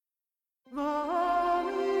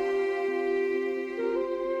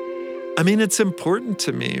I mean, it's important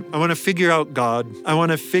to me. I want to figure out God. I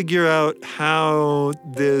want to figure out how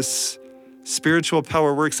this spiritual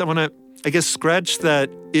power works. I want to, scratch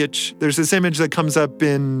that itch. There's this image that comes up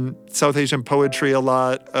in South Asian poetry a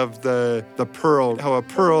lot of the pearl, how a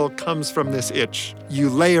pearl comes from this itch.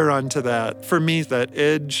 You layer onto that. For me, that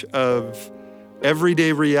edge of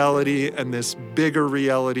everyday reality and this bigger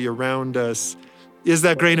reality around us is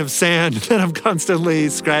that grain of sand that I'm constantly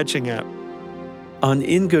scratching at. On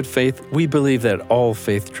In Good Faith, we believe that all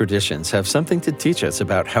faith traditions have something to teach us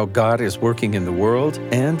about how God is working in the world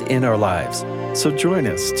and in our lives. So join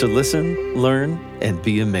us to listen, learn, and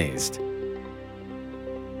be amazed.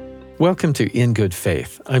 Welcome to In Good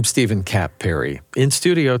Faith. I'm Stephen Cap Perry, in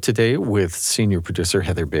studio today with senior producer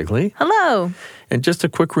Heather Bigley. Hello. And just a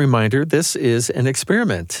quick reminder, this is an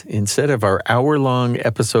experiment. Instead of our hour-long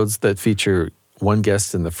episodes that feature one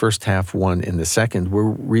guest in the first half, one in the second,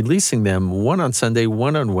 we're releasing them one on Sunday,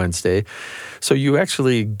 one on Wednesday. So you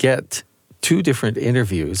actually get two different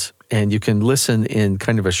interviews, and you can listen in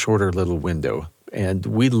kind of a shorter little window. And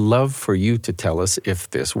we'd love for you to tell us if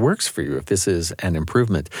this works for you, if this is an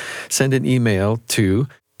improvement. Send an email to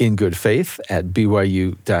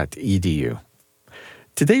ingoodfaith@byu.edu.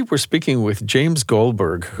 Today we're speaking with James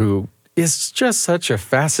Goldberg, who is just such a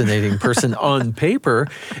fascinating person on paper.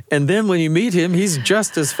 And then when you meet him, he's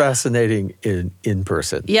just as fascinating in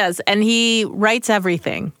person. Yes, and he writes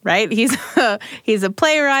everything, right? He's a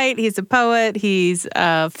playwright, he's a poet, he's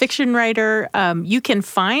a fiction writer. You can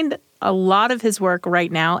find a lot of his work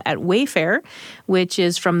right now at Wayfair, which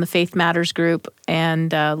is from the Faith Matters group,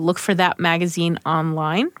 and look for that magazine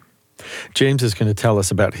online. James is going to tell us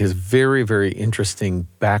about his very, very interesting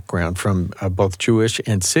background from both Jewish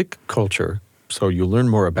and Sikh culture. So you'll learn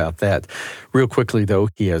more about that. Real quickly, though,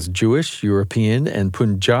 he has Jewish, European, and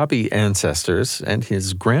Punjabi ancestors, and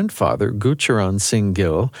his grandfather, Gurcharan Singh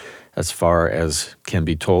Gill, as far as can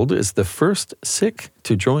be told, is the first Sikh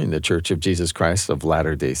to join the Church of Jesus Christ of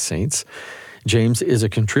Latter-day Saints. James is a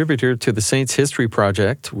contributor to the Saints History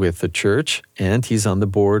Project with the church, and he's on the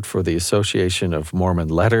board for the Association of Mormon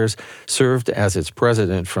Letters, served as its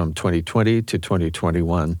president from 2020 to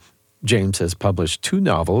 2021. James has published 2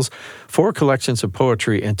 novels, 4 collections of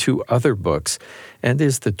poetry, and 2 other books, and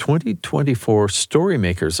is the 2024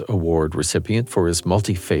 Storymakers Award recipient for his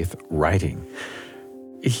multi-faith writing.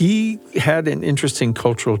 He had an interesting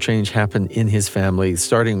cultural change happen in his family,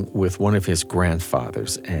 starting with one of his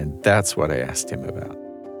grandfathers, and that's what I asked him about.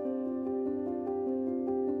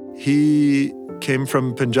 He came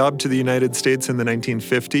from Punjab to the United States in the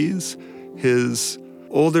 1950s. His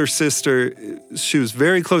older sister, she was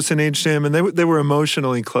very close in age to him, and they were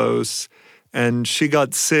emotionally close. And she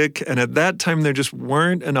got sick, and at that time there just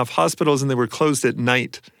weren't enough hospitals, and they were closed at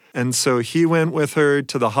night. And so he went with her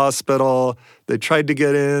to the hospital. They tried to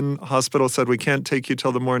get in. Hospital said, "We can't take you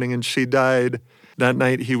till the morning," and she died. That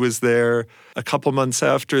night he was there. A couple months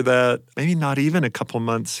after that, maybe not even a couple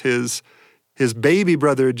months, his baby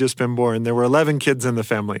brother had just been born. There were 11 kids in the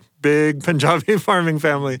family, big Punjabi farming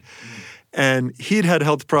family. And he'd had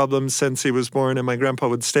health problems since he was born, and my grandpa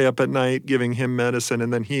would stay up at night giving him medicine,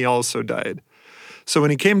 and then he also died. So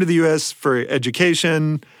when he came to the U.S. for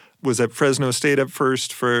education, was at Fresno State at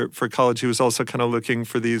first for college. He was also kind of looking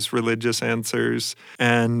for these religious answers.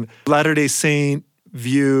 And Latter-day Saint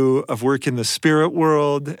view of work in the spirit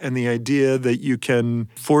world and the idea that you can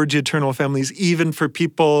forge eternal families, even for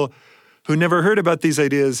people who never heard about these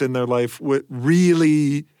ideas in their life,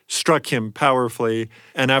 really struck him powerfully.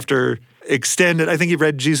 And after extended, I think he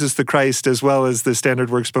read Jesus the Christ as well as the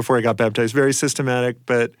standard works before he got baptized. Very systematic,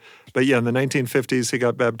 but yeah, in the 1950s he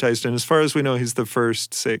got baptized, and as far as we know, he's the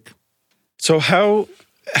first Sikh. So how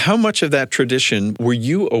much of that tradition were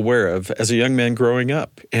you aware of as a young man growing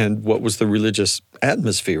up, and what was the religious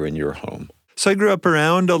atmosphere in your home? So I grew up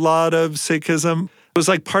around a lot of Sikhism. It was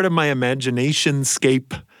like part of my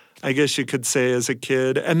imagination-scape, I guess you could say, as a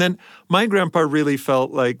kid. And then my grandpa really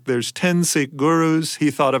felt like there's 10 Sikh gurus. He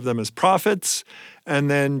thought of them as prophets. And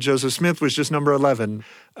then Joseph Smith was just number 11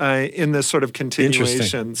 in this sort of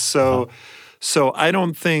continuation. So I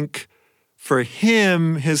don't think for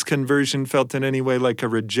him, his conversion felt in any way like a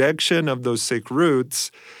rejection of those Sikh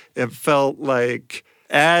roots. It felt like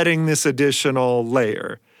adding this additional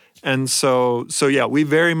layer. And so yeah, we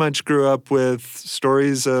very much grew up with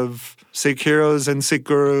stories of Sikh heroes and Sikh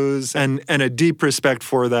gurus, and a deep respect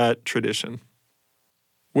for that tradition.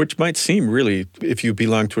 Which might seem really, if you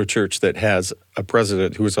belong to a church that has a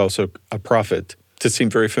president who is also a prophet, to seem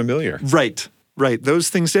very familiar. Right. Those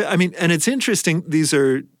things, I mean, and it's interesting, these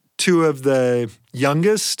are 2 of the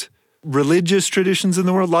youngest religious traditions in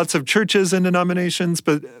the world, lots of churches and denominations,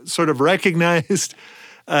 but sort of recognized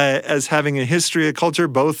as having a history, a culture.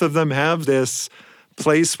 Both of them have this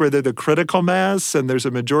place where they're the critical mass and there's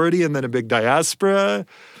a majority, and then a big diaspora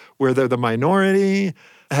where they're the minority,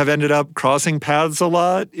 have ended up crossing paths a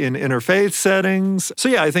lot in interfaith settings. So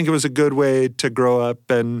yeah, I think it was a good way to grow up,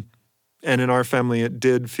 and in our family it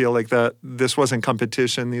did feel like that this wasn't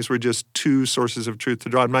competition. These were just two sources of truth to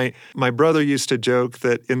draw. And my brother used to joke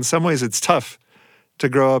that in some ways it's tough to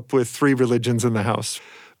grow up with three religions in the house,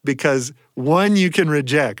 because one you can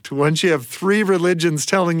reject. Once you have three religions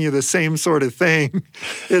telling you the same sort of thing,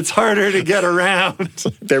 it's harder to get around.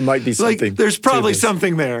 There might be something. There's probably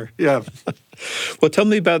something there, yeah. Well, tell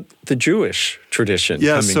me about the Jewish tradition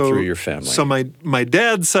coming through your family. So my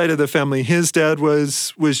dad's side of the family, his dad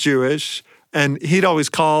was Jewish, and he'd always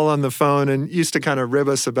call on the phone and used to kind of rib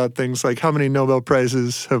us about things like, how many Nobel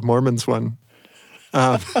Prizes have Mormons won?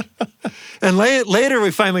 And later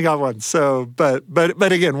we finally got one. So, but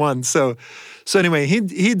again, one. So anyway,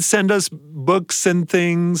 he'd send us books and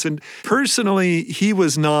things. And personally, he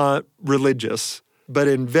was not religious, but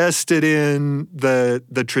invested in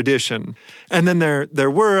the tradition. And then there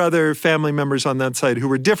were other family members on that side who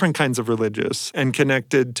were different kinds of religious and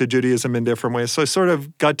connected to Judaism in different ways. So I sort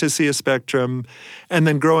of got to see a spectrum. And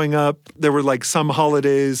then growing up, there were like some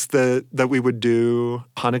holidays that we would do.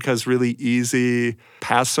 Hanukkah's really easy.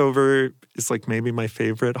 Passover is like maybe my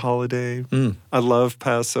favorite holiday. I love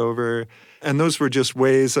Passover. And those were just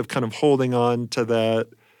ways of kind of holding on to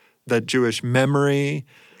that Jewish memory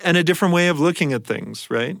and a different way of looking at things,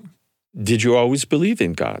 right? Did you always believe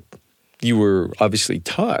in God? You were obviously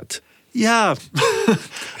taught. Yeah,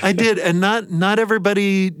 I did. And not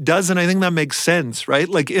everybody does, and I think that makes sense, right?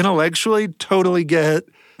 Like intellectually, totally get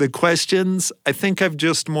the questions. I think I've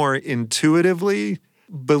just more intuitively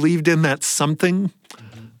believed in that something,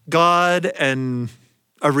 God, and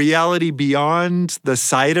a reality beyond the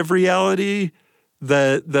side of reality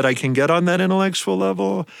that I can get on that intellectual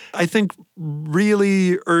level. I think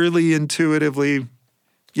really early intuitively,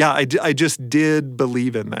 yeah, I just did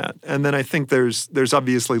believe in that. And then I think there's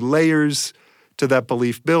obviously layers to that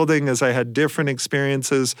belief building as I had different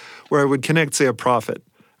experiences where I would connect, say, a prophet.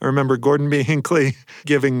 I remember Gordon B. Hinckley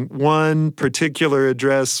giving one particular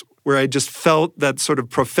address where I just felt that sort of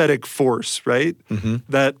prophetic force, right?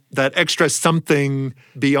 That extra something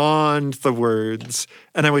beyond the words.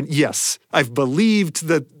 And I went, yes, I've believed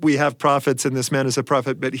that we have prophets and this man is a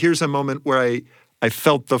prophet, but here's a moment where I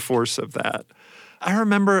felt the force of that. I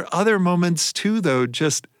remember other moments too, though,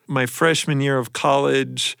 just my freshman year of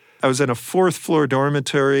college. I was in a fourth floor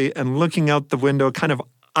dormitory and looking out the window kind of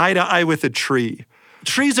eye to eye with a tree.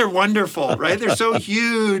 Trees are wonderful, right? They're so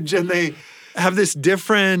huge and they have this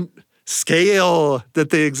different scale that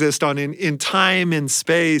they exist on in time and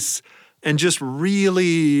space, and just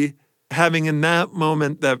really having in that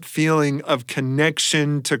moment that feeling of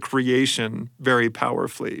connection to creation very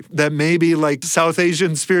powerfully. That maybe like South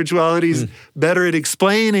Asian spirituality is better at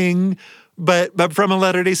explaining, but from a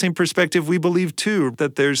Latter-day Saint perspective, we believe too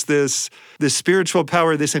that there's this spiritual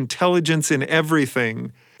power, this intelligence in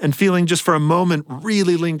everything, and feeling just for a moment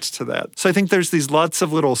really linked to that. So I think there's these lots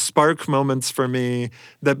of little spark moments for me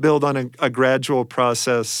that build on a gradual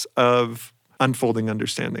process of unfolding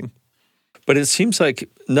understanding. But it seems like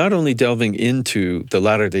not only delving into the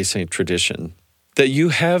Latter-day Saint tradition, that you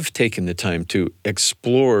have taken the time to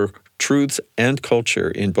explore truths and culture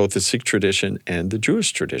in both the Sikh tradition and the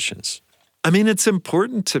Jewish traditions. I mean, it's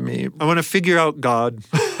important to me. I want to figure out God.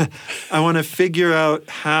 I want to figure out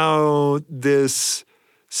how this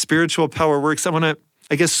spiritual power works. I want to,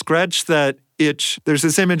 I guess, scratch that itch. There's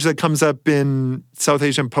this image that comes up in South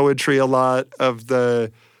Asian poetry a lot of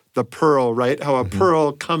the pearl, right? How a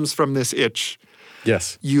pearl comes from this itch.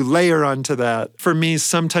 Yes. You layer onto that. For me,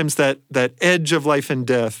 sometimes that edge of life and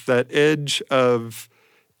death, that edge of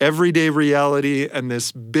everyday reality and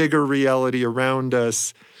this bigger reality around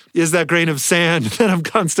us is that grain of sand that I'm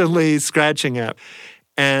constantly scratching at.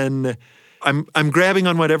 And I'm grabbing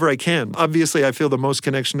on whatever I can. Obviously, I feel the most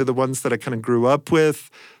connection to the ones that I kind of grew up with,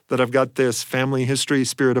 that I've got this family history,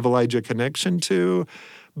 Spirit of Elijah connection to.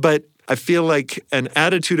 But I feel like an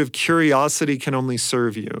attitude of curiosity can only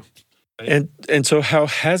serve you. And so how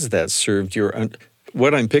has that served your...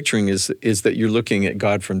 What I'm picturing is that you're looking at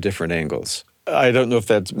God from different angles. I don't know if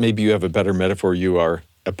that's... Maybe you have a better metaphor. You are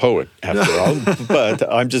a poet, after all.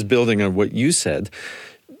 But I'm just building on what you said.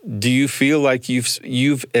 Do you feel like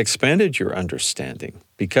you've expanded your understanding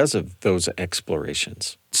because of those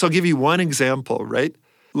explorations? So I'll give you one example, right?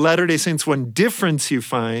 Latter-day Saints, one difference you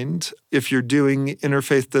find if you're doing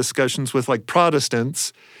interfaith discussions with like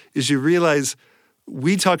Protestants is you realize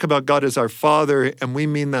we talk about God as our Father, and we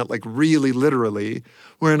mean that like really literally,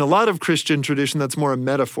 where in a lot of Christian tradition, that's more a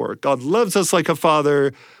metaphor. God loves us like a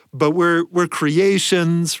father, but we're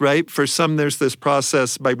creations, right? For some, there's this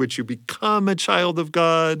process by which you become a child of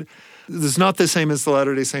God. This is not the same as the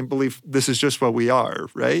Latter-day Saint belief. This is just what we are,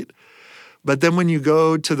 right? But then when you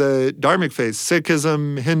go to the Dharmic faith,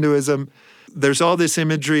 Sikhism, Hinduism, there's all this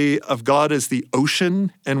imagery of God as the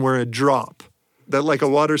ocean, and we're a drop. That like a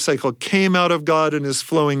water cycle came out of God and is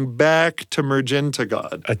flowing back to merge into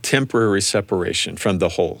God. A temporary separation from the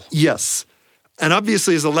whole. Yes. And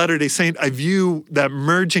obviously, as a Latter-day Saint, I view that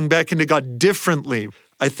merging back into God differently.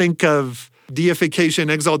 I think of deification,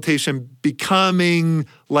 exaltation, becoming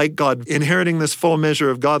like God, inheriting this full measure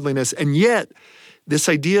of godliness. And yet, this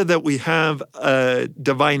idea that we have a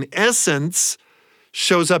divine essence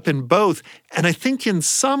shows up in both. And I think in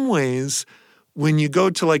some ways, when you go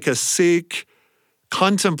to like a Sikh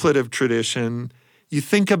contemplative tradition, you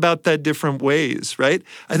think about that different ways, right?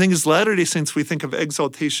 I think as Latter-day Saints, we think of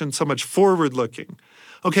exaltation so much forward-looking.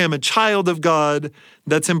 Okay, I'm a child of God.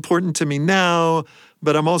 That's important to me now,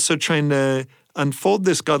 but I'm also trying to unfold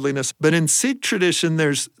this godliness. But in Sikh tradition,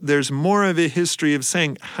 there's more of a history of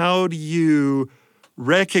saying, how do you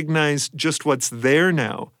recognize just what's there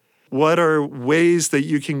now? What are ways that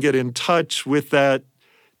you can get in touch with that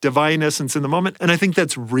divine essence in the moment? And I think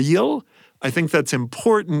that's real. I think that's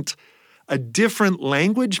important. A different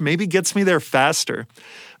language maybe gets me there faster.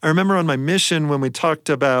 I remember on my mission when we talked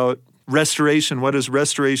about restoration, what does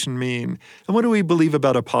restoration mean? And what do we believe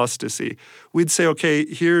about apostasy? We'd say, okay,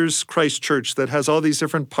 here's Christ Church that has all these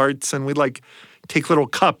different parts, and we'd like take little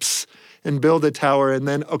cups and build a tower. And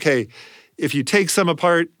then, okay, if you take some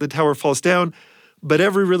apart, the tower falls down, but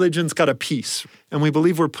every religion's got a piece. And we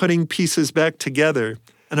believe we're putting pieces back together.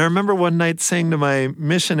 And I remember one night saying to my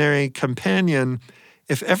missionary companion,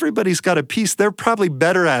 if everybody's got a piece, they're probably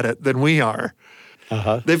better at it than we are.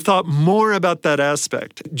 They've thought more about that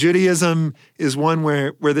aspect. Judaism is one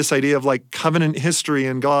where this idea of like covenant history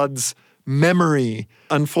and God's memory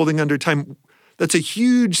unfolding under time, that's a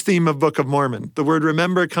huge theme of Book of Mormon. The word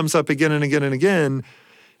remember comes up again and again and again.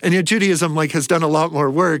 And yet Judaism like has done a lot more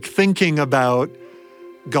work thinking about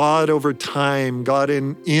God over time, God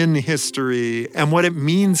in history, and what it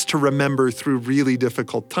means to remember through really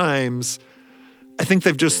difficult times. I think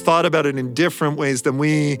they've just thought about it in different ways than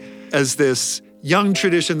we, as this young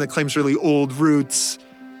tradition that claims really old roots.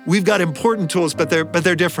 We've got important tools, but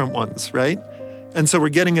they're different ones, right? And so we're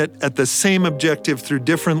getting at the same objective through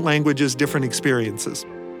different languages, different experiences.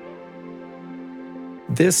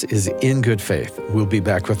 This is In Good Faith. We'll be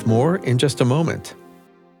back with more in just a moment.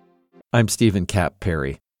 I'm Stephen Cap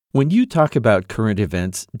Perry. When you talk about current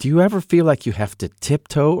events, do you ever feel like you have to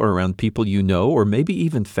tiptoe around people you know or maybe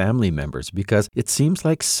even family members because it seems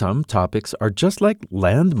like some topics are just like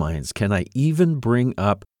landmines? Can I even bring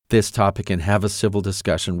up this topic and have a civil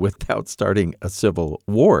discussion without starting a civil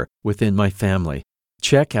war within my family?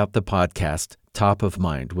 Check out the podcast Top of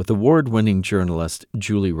Mind with award-winning journalist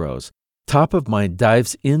Julie Rose. Top of Mind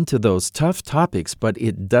dives into those tough topics, but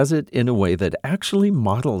it does it in a way that actually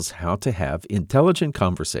models how to have intelligent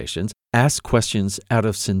conversations, ask questions out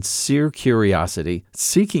of sincere curiosity,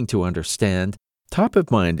 seeking to understand. Top of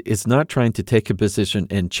Mind is not trying to take a position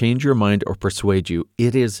and change your mind or persuade you.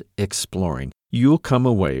 It is exploring. You'll come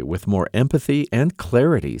away with more empathy and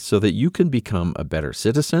clarity so that you can become a better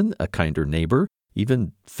citizen, a kinder neighbor,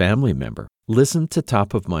 even family member. Listen to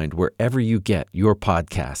Top of Mind wherever you get your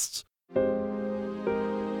podcasts.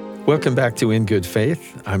 Welcome back to In Good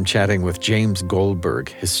Faith. I'm chatting with James Goldberg,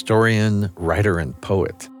 historian, writer, and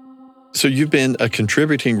poet. So you've been a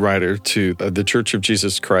contributing writer to the Church of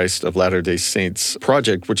Jesus Christ of Latter-day Saints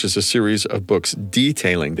project, which is a series of books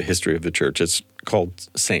detailing the history of the church. It's called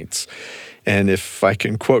Saints. And if I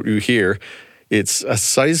can quote you here, it's a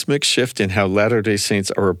seismic shift in how Latter-day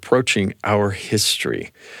Saints are approaching our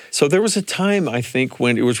history. So there was a time, I think,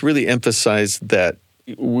 when it was really emphasized that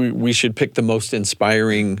we should pick the most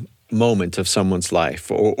inspiring moment of someone's life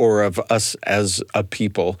or of us as a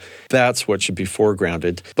people. That's what should be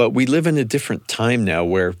foregrounded. But we live in a different time now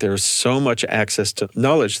where there's so much access to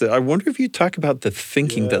knowledge that I wonder if you talk about the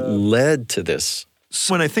thinking that led to this.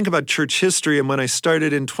 So when I think about church history, and when I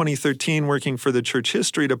started in 2013 working for the church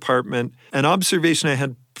history department, an observation I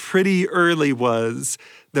had pretty early was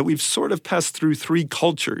that we've sort of passed through three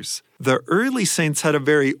cultures. The early saints had a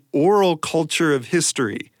very oral culture of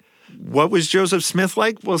history. What was Joseph Smith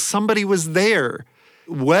like? Well, somebody was there.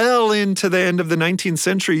 Well into the end of the 19th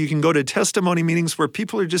century, you can go to testimony meetings where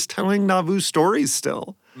people are just telling Nauvoo stories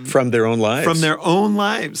still. From their own lives. From their own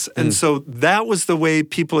lives. And so that was the way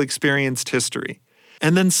people experienced history.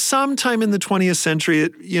 And then sometime in the 20th century,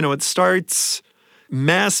 it starts,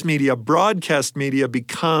 mass media, broadcast media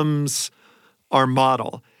becomes our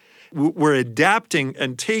model. We're adapting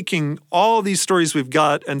and taking all these stories we've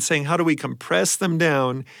got and saying, how do we compress them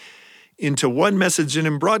down into one message? And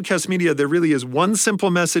in broadcast media, there really is one simple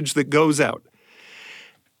message that goes out.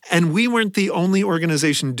 And we weren't the only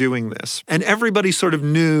organization doing this. And everybody sort of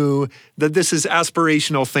knew that this is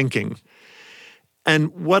aspirational thinking.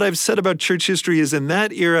 And what I've said about church history is in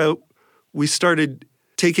that era, we started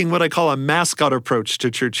taking what I call a mascot approach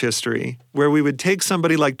to church history, where we would take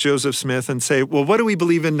somebody like Joseph Smith and say, well, what do we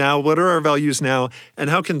believe in now? What are our values now? And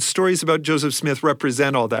how can stories about Joseph Smith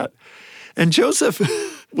represent all that? And Joseph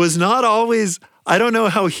was not always, I don't know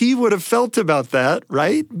how he would have felt about that,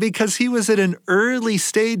 right? Because he was at an early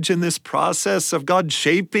stage in this process of God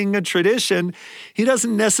shaping a tradition. He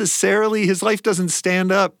doesn't necessarily, his life doesn't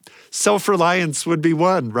stand up. Self-reliance would be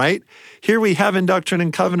one, right? Here we have in Doctrine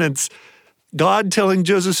and Covenants, God telling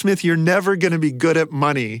Joseph Smith, you're never going to be good at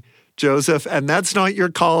money, Joseph, and that's not your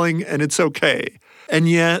calling, and it's okay. And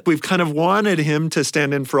yet, we've kind of wanted him to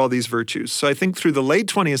stand in for all these virtues. So I think through the late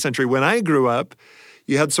 20th century, when I grew up,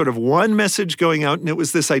 you had sort of one message going out, and it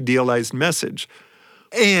was this idealized message.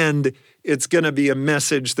 And it's going to be a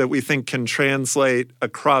message that we think can translate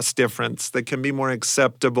across difference, that can be more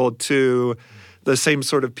acceptable to the same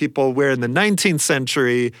sort of people, where in the 19th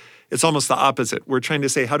century, it's almost the opposite. We're trying to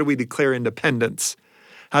say, how do we declare independence?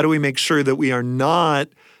 How do we make sure that we are not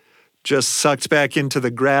just sucked back into the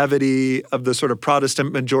gravity of the sort of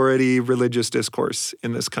Protestant majority religious discourse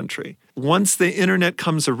in this country? Once the internet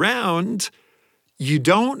comes around, you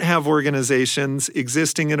don't have organizations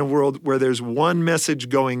existing in a world where there's one message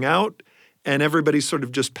going out and everybody's sort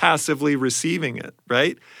of just passively receiving it,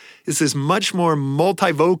 right? It's this much more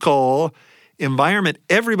multivocal environment.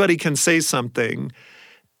 Everybody can say something.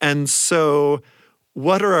 And so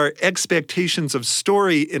what are our expectations of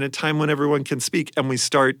story in a time when everyone can speak? And we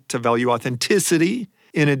start to value authenticity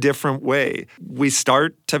in a different way. We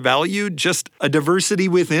start to value just a diversity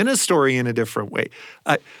within a story in a different way.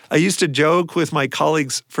 I used to joke with my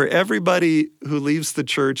colleagues, for everybody who leaves the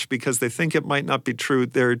church because they think it might not be true,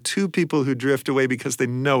 there are two people who drift away because they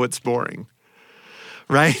know it's boring.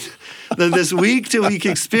 Right? This week-to-week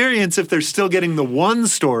experience, if they're still getting the one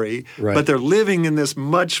story, right, but they're living in this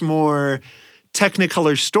much more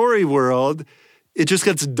technicolor story world, it just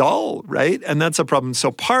gets dull, right? And that's a problem.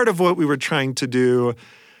 So part of what we were trying to do,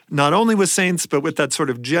 not only with saints, but with that sort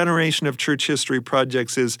of generation of church history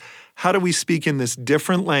projects, is how do we speak in this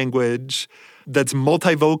different language that's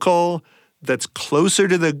multivocal, that's closer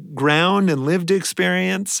to the ground and lived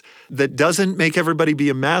experience, that doesn't make everybody be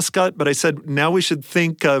a mascot. But I said, now we should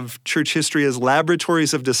think of church history as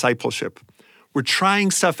laboratories of discipleship. We're trying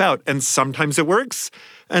stuff out, and sometimes it works,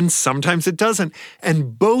 and sometimes it doesn't.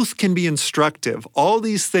 And both can be instructive. All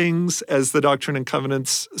these things, as the Doctrine and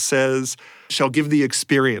Covenants says, shall give thee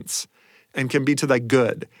experience and can be to thy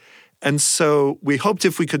good. And so we hoped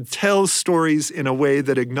if we could tell stories in a way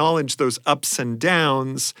that acknowledged those ups and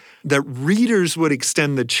downs, that readers would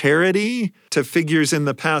extend the charity to figures in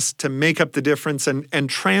the past to make up the difference and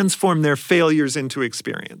transform their failures into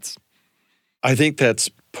experience. I think that's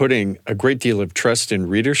putting a great deal of trust in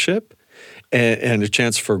readership and a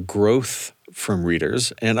chance for growth from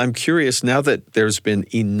readers. And I'm curious, now that there's been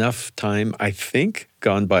enough time, I think,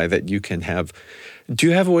 gone by that you can have, do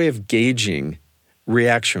you have a way of gauging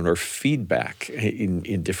reaction or feedback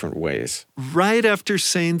in different ways? Right after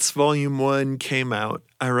Saints Volume 1 came out,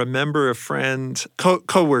 I remember a friend,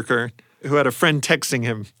 co-worker, who had a friend texting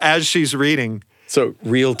him as she's reading. So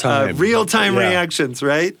real-time. Real-time reactions,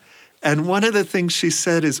 right? And one of the things she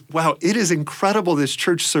said is, wow, it is incredible this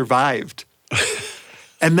church survived.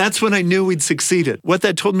 And that's when I knew we'd succeeded. What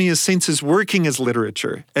that told me is Saints is working as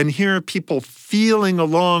literature. And here are people feeling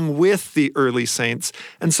along with the early saints.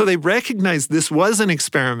 And so they recognized this was an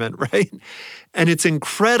experiment, right? And it's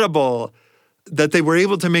incredible that they were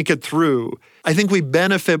able to make it through. I think we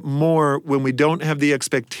benefit more when we don't have the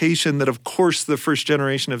expectation that, of course, the first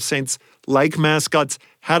generation of saints, like mascots,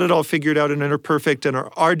 had it all figured out and are perfect, and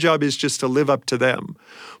our job is just to live up to them.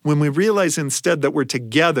 When we realize instead that we're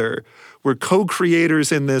together, we're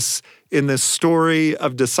co-creators in this story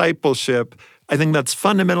of discipleship, I think that's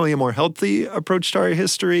fundamentally a more healthy approach to our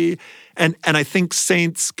history. And I think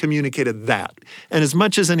saints communicated that. And as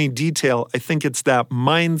much as any detail, I think it's that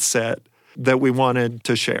mindset that we wanted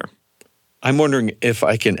to share. I'm wondering if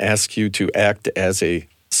I can ask you to act as a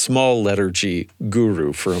small letter G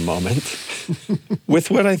guru for a moment with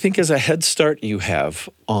what I think is a head start you have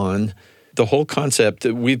on the whole concept,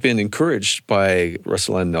 we've been encouraged by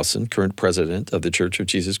Russell M. Nelson, current president of the Church of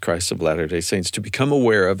Jesus Christ of Latter-day Saints, to become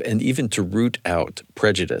aware of and even to root out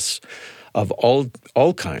prejudice of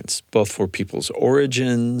all kinds, both for people's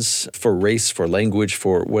origins, for race, for language,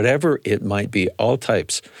 for whatever it might be, all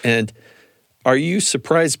types. And are you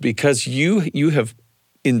surprised because you have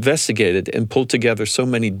investigated and pulled together so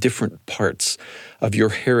many different parts of your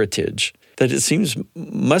heritage that it seems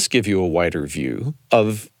must give you a wider view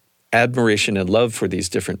of admiration and love for these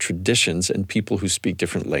different traditions and people who speak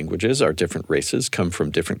different languages, are different races, come from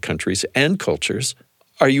different countries and cultures?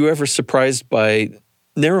 Are you ever surprised by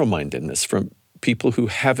narrow-mindedness from people who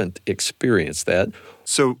haven't experienced that?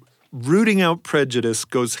 So rooting out prejudice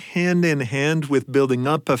goes hand in hand with building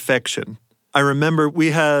up affection. I remember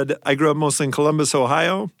I grew up mostly in Columbus,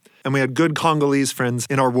 Ohio, and we had good Congolese friends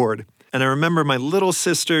in our ward. And I remember my little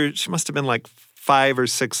sister, she must have been like 5 or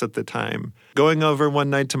 6 at the time, going over one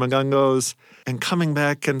night to Magango's and coming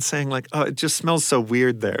back and saying like, oh, it just smells so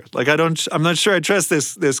weird there. Like, I'm not sure I trust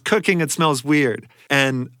this cooking. It smells weird.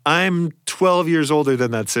 And I'm 12 years older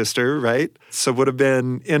than that sister, right? So would have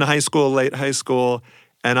been in high school, late high school.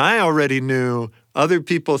 And I already knew other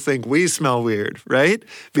people think we smell weird, right?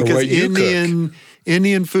 Because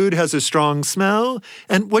Indian food has a strong smell.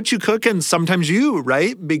 And what you cook, and sometimes you,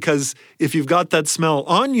 right? Because if you've got that smell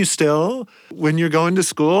on you still, when you're going to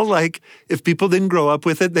school, like if people didn't grow up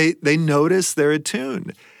with it, they notice, they're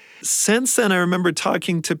attuned. Since then, I remember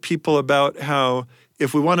talking to people about how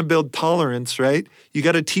if we want to build tolerance, right, you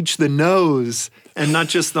got to teach the nose and not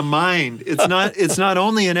just the mind. It's not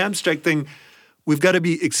only an abstract thing. We've got to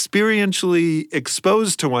be experientially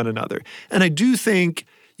exposed to one another. And I do think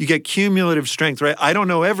you get cumulative strength, right? I don't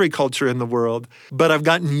know every culture in the world, but I've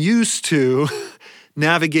gotten used to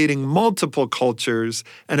navigating multiple cultures.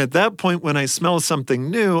 And at that point, when I smell something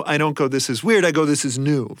new, I don't go, this is weird. I go, this is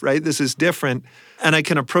new, right? This is different. And I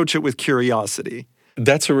can approach it with curiosity.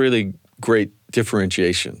 That's a really great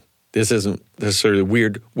differentiation. This isn't necessarily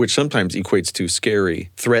weird, which sometimes equates to scary,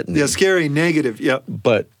 threatening. Yeah, scary, negative, yep.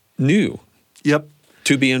 But new. Yep.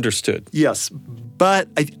 To be understood. Yes. But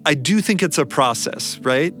I do think it's a process,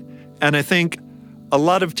 right? And I think a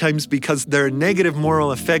lot of times because there are negative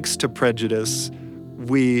moral effects to prejudice,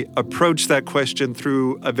 we approach that question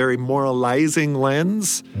through a very moralizing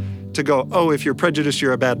lens to go, oh, if you're prejudiced,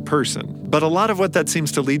 you're a bad person. But a lot of what that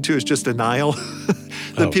seems to lead to is just denial.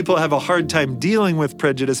 That people have a hard time dealing with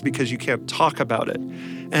prejudice because you can't talk about it.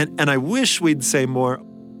 And I wish we'd say more.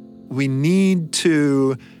 We need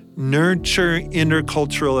to nurture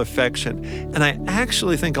intercultural affection. And I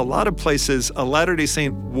actually think a lot of places, a Latter-day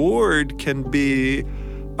Saint ward can be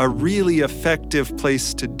a really effective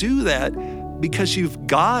place to do that because you've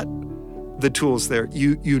got the tools there.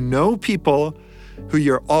 You know people who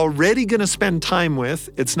you're already going to spend time with.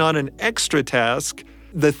 It's not an extra task.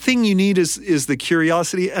 The thing you need is the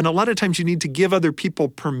curiosity. And a lot of times you need to give other people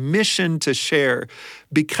permission to share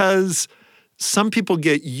because some people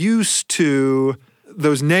get used to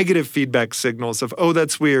those negative feedback signals of, oh,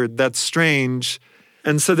 that's weird, that's strange.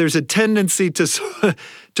 And so there's a tendency to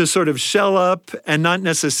sort of shell up and not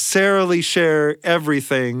necessarily share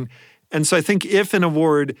everything. And so I think if in a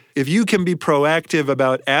ward, if you can be proactive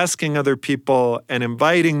about asking other people and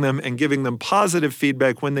inviting them and giving them positive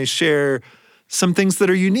feedback when they share some things that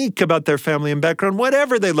are unique about their family and background,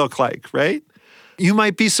 whatever they look like, right? You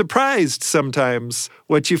might be surprised sometimes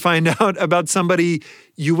what you find out about somebody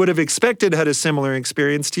you would have expected had a similar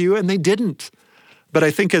experience to you, and they didn't. But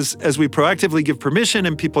I think as we proactively give permission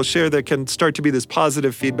and people share, there can start to be this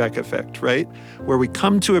positive feedback effect, right? Where we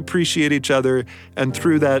come to appreciate each other and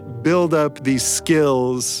through that build up these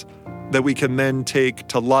skills that we can then take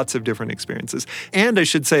to lots of different experiences. And I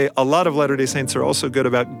should say, a lot of Latter-day Saints are also good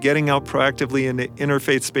about getting out proactively into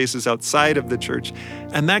interfaith spaces outside of the church.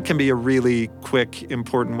 And that can be a really quick,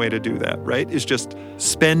 important way to do that, right? Is just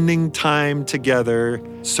spending time together,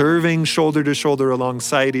 serving shoulder to shoulder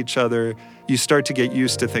alongside each other. You start to get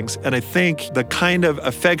used to things. And I think the kind of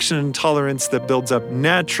affection and tolerance that builds up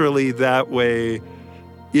naturally that way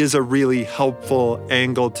is a really helpful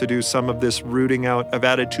angle to do some of this rooting out of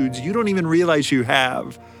attitudes you don't even realize you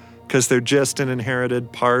have because they're just an inherited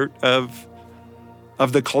part of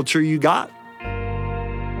the culture you got.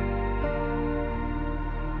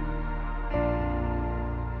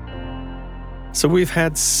 So we've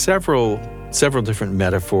had several different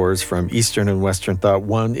metaphors from Eastern and Western thought.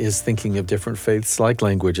 One is thinking of different faiths like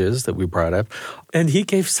languages that we brought up. And he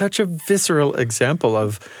gave such a visceral example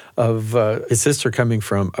of his sister coming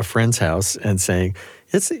from a friend's house and saying,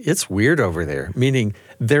 it's weird over there, meaning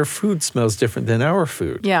their food smells different than our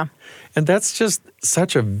food. Yeah. And that's just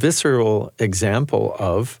such a visceral example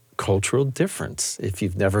of cultural difference. If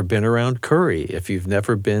you've never been around curry, if you've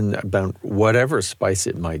never been about whatever spice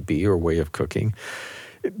it might be or way of cooking,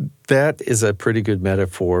 that is a pretty good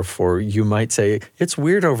metaphor for, you might say, it's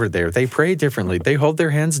weird over there. They pray differently. They hold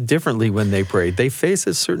their hands differently when they pray. They face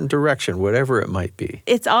a certain direction, whatever it might be.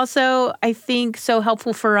 It's also, I think, so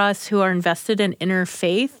helpful for us who are invested in inner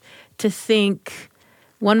faith to think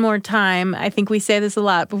one more time. I think we say this a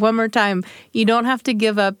lot, but one more time, you don't have to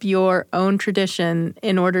give up your own tradition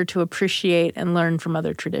in order to appreciate and learn from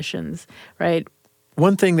other traditions, right?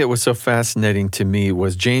 One thing that was so fascinating to me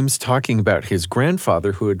was James talking about his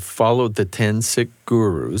grandfather who had followed the 10 Sikh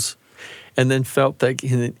gurus and then felt that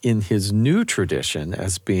in his new tradition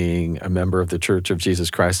as being a member of the Church of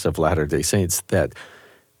Jesus Christ of Latter-day Saints, that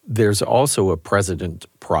there's also a president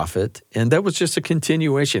prophet, and that was just a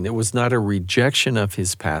continuation. It was not a rejection of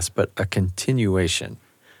his past, but a continuation.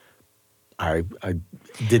 I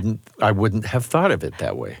wouldn't have thought of it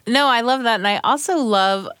that way. No, I love that. And I also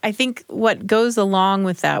love, I think what goes along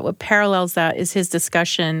with that, what parallels that is his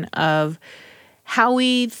discussion of how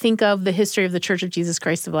we think of the history of the Church of Jesus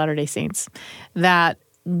Christ of Latter-day Saints, that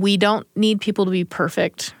we don't need people to be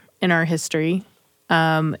perfect in our history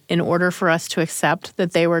in order for us to accept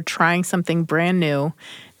that they were trying something brand new,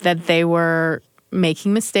 that they were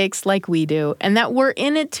making mistakes like we do, and that we're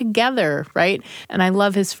in it together, right? And I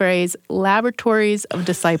love his phrase, laboratories of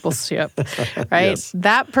discipleship, right? Yes.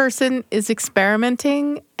 That person is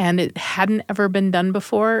experimenting, and it hadn't ever been done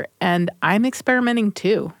before, and I'm experimenting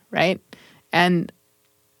too, right? And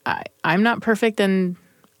I'm not perfect, and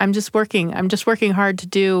I'm just working hard to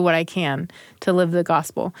do what I can to live the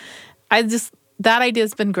gospel. That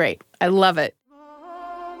idea's been great. I love it.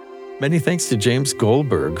 Many thanks to James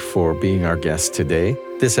Goldberg for being our guest today.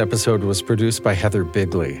 This episode was produced by Heather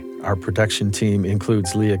Bigley. Our production team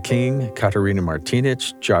includes Leah King, Katarina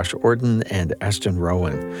Martinich, Josh Orton, and Ashton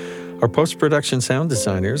Rowan. Our post-production sound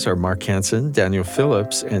designers are Mark Hansen, Daniel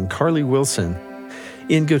Phillips, and Carly Wilson.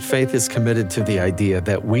 In Good Faith is committed to the idea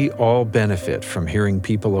that we all benefit from hearing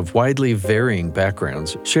people of widely varying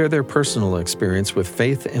backgrounds share their personal experience with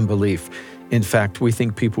faith and belief. In fact, we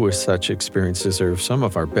think people with such experience deserve some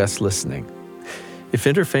of our best listening. If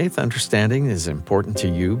interfaith understanding is important to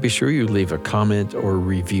you, be sure you leave a comment or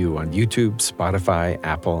review on YouTube, Spotify,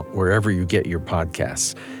 Apple, wherever you get your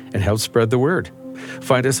podcasts, and help spread the word.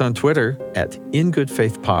 Find us on Twitter at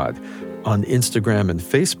InGoodFaithPod, on Instagram and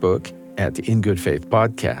Facebook at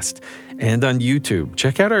InGoodFaithPodcast, and on YouTube.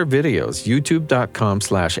 Check out our videos,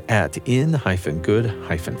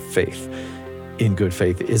 youtube.com/@in-good-faith. In Good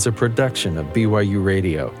Faith is a production of BYU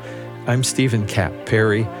Radio. I'm Stephen Cap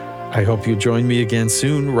Perry. I hope you join me again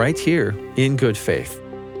soon right here in Good Faith.